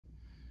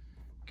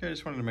Okay, I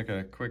just wanted to make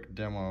a quick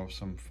demo of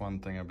some fun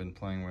thing I've been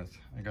playing with.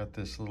 I got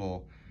this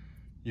little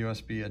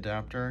USB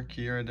adapter,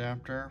 keyer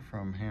adapter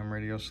from Ham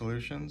Radio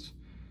Solutions.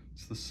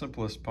 It's the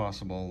simplest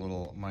possible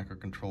little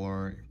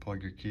microcontroller. You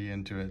plug your key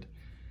into it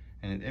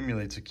and it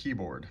emulates a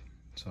keyboard.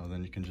 So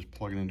then you can just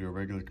plug it into a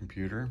regular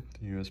computer,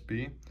 the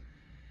USB,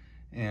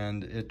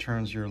 and it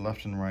turns your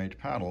left and right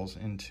paddles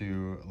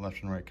into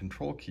left and right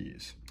control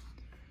keys.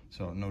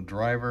 So no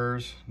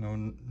drivers,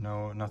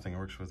 nothing. It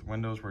works with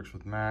Windows, works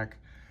with Mac.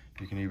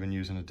 You can even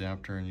use an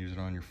adapter and use it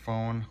on your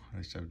phone. At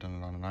least I've done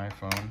it on an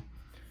iPhone.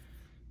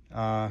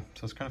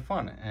 So it's kind of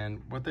fun.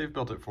 And what they've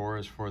built it for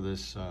is for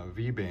this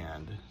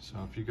V-band.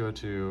 So if you go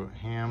to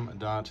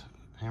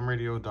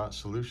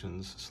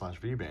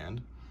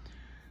hamradio.solutions/V-band,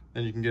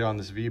 then you can get on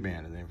this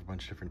V-band, and they have a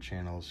bunch of different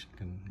channels. You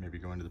can maybe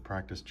go into the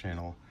practice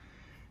channel,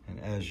 and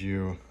as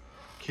you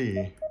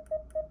key,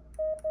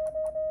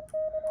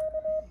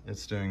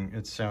 it's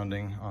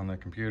sounding on the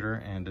computer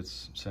and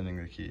it's sending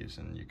the keys,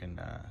 and you can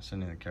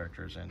send in the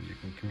characters and you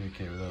can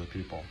communicate with other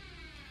people.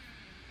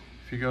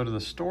 If you go to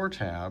the store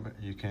tab,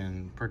 you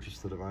can purchase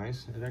the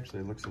device. It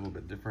actually looks a little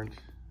bit different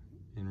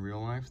in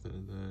real life.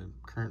 The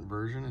current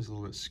version is a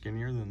little bit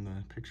skinnier than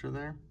the picture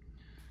there.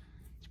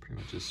 It's pretty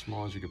much as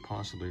small as you could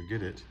possibly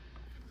get it,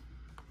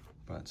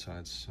 but so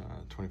it's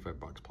 25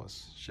 bucks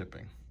plus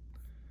shipping.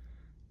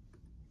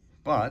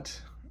 But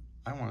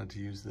I wanted to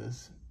use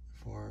this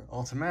for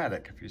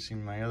Ultimatic. If you've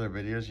seen my other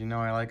videos, you know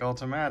I like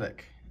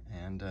Ultimatic,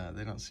 and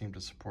they don't seem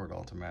to support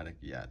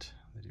Ultimatic yet.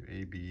 They do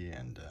A, B,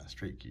 and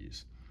straight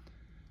keys.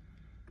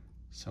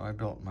 So I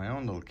built my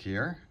own little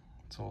keyer.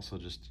 It's also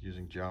just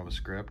using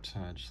JavaScript,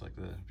 just like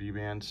the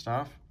V-band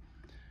stuff,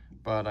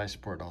 but I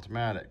support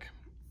Ultimatic.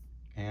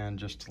 And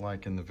just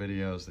like in the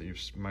videos that you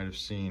might have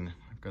seen,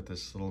 I've got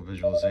this little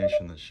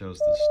visualization that shows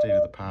the state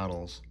of the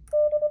paddles,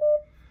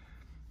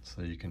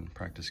 so you can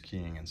practice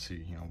keying and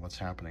see, what's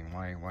happening,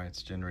 why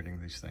it's generating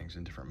these things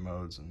in different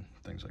modes and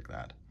things like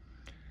that.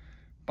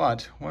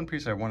 But one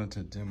piece I wanted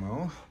to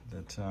demo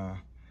that I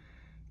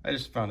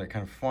just found it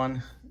kind of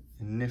fun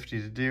and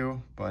nifty to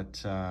do,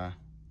 but I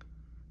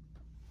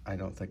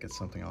don't think it's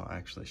something I'll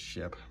actually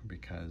ship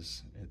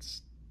because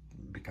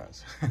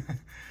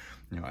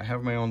I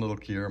have my own little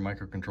keyer,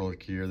 microcontroller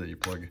keyer, that you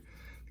plug the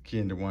key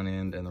into one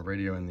end and the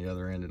radio in the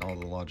other end, and all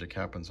the logic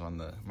happens on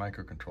the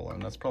microcontroller,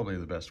 and that's probably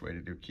the best way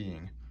to do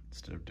keying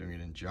instead of doing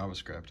it in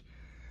JavaScript.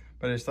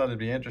 But I just thought it'd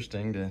be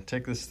interesting to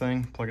take this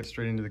thing, plug it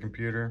straight into the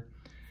computer,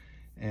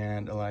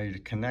 and allow you to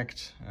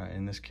connect,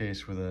 in this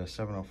case with a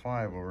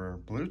 705 over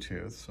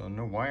Bluetooth, so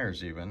no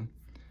wires even. You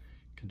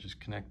can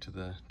just connect to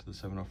the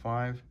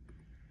 705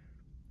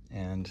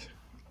 and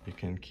you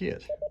can key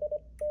it.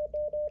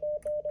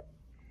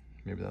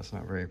 Maybe that's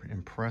not very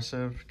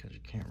impressive because you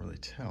can't really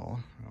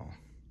tell. I'll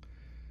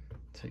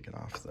take it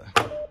off the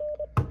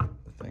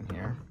thing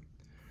here.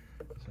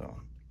 So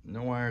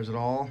no wires at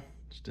all,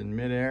 just in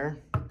midair,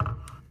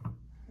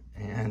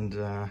 and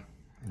you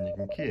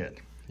can key it.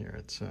 Here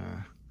it's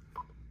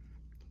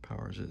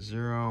power's at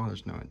 0.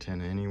 There's no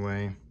antenna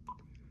anyway.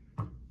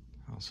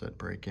 I'll set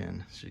break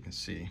in so you can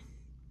see.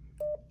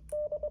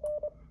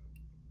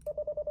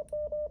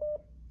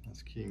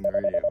 That's keying the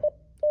radio.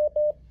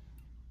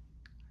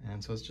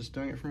 And so it's just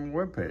doing it from a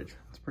web page.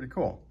 It's pretty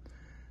cool.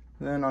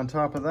 Then on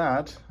top of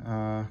that,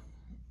 the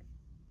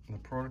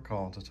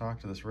protocol to talk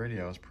to this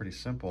radio is pretty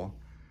simple.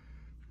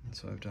 And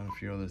so I've done a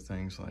few other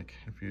things, like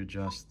if you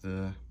adjust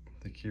the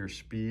keyer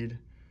speed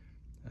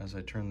as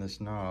I turn this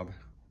knob.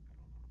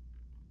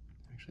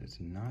 Actually, it's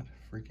not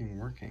freaking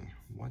working.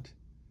 What?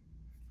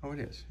 Oh, it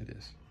is.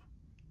 It's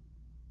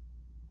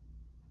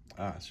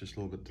just a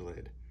little bit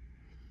delayed.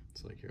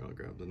 It's like, here, I'll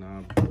grab the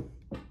knob.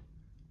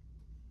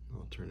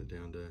 I'll turn it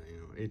down to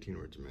 18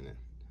 words a minute,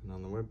 and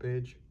on the web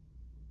page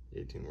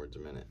 18 words a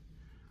minute,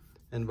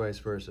 and vice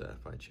versa.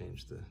 If I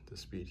change the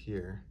speed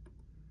here,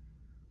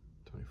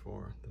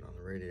 24, then on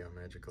the radio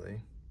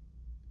magically,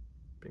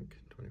 pink,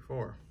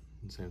 24.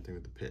 And same thing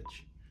with the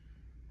pitch.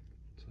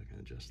 So I can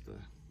adjust the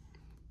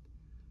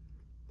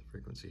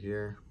frequency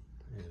here,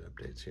 and it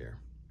updates here,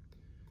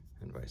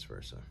 and vice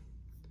versa.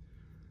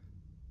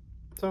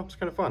 So it's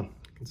kind of fun.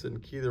 You can sit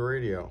and key the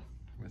radio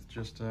with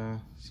just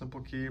a simple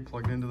key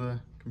plugged into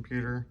the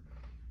computer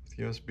with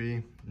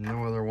USB,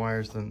 no other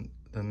wires than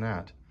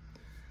that.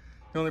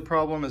 The only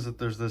problem is that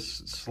there's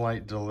this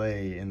slight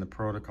delay in the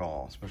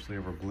protocol, especially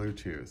over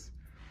Bluetooth.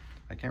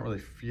 I can't really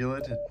feel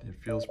it. It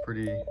feels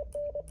pretty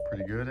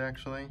good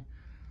actually,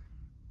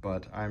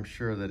 but I'm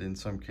sure that in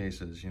some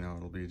cases,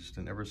 it'll be just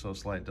an ever so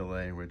slight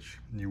delay, which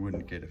you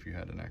wouldn't get if you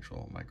had an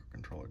actual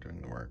microcontroller doing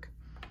the work.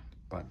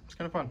 But it's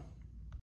kind of fun.